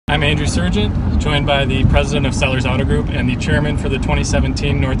I'm Andrew Surgent, joined by the President of Sellers Auto Group and the Chairman for the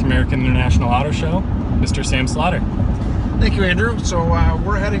 2017 North American International Auto Show, Mr. Sam Slaughter. Thank you, Andrew. So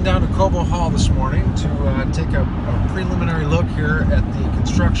we're heading down to Cobo Hall this morning to take a preliminary look here at the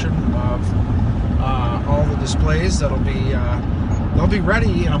construction of all the displays that'll be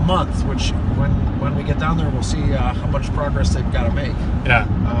ready in a month. Which, when we get down there, we'll see how much progress they've got to make. Yeah.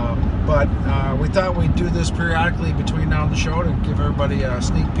 But we thought we'd do this periodically between now and the show to give everybody a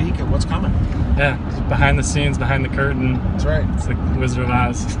sneak peek at what's coming. Yeah, behind the scenes, behind the curtain. That's right. It's like Wizard of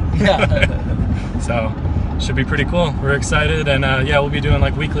Oz. Yeah. So, should be pretty cool. We're excited, and yeah, we'll be doing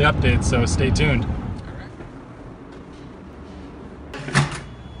like weekly updates, so stay tuned.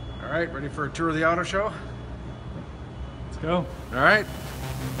 All right, ready for a tour of the auto show? Let's go. All right.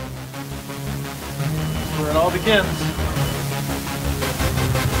 Where it all begins.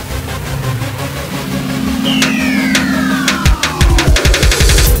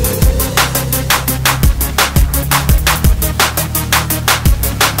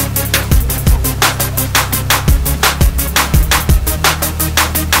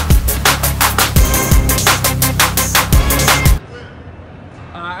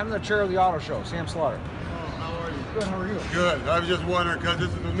 I'm the chair of the auto show, Sam Slaughter. How are you? Good, how are you? Good. I was just wondering, because this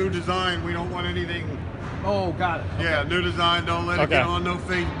is a new design, we don't want anything. Oh, got it. Okay. Yeah, new design. Don't let it Okay. get on no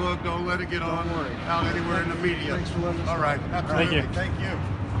Facebook. Don't let it get on worry. out anywhere in the media. Thanks for letting us know. All right. Absolutely. Thank you.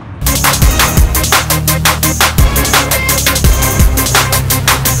 Thank you.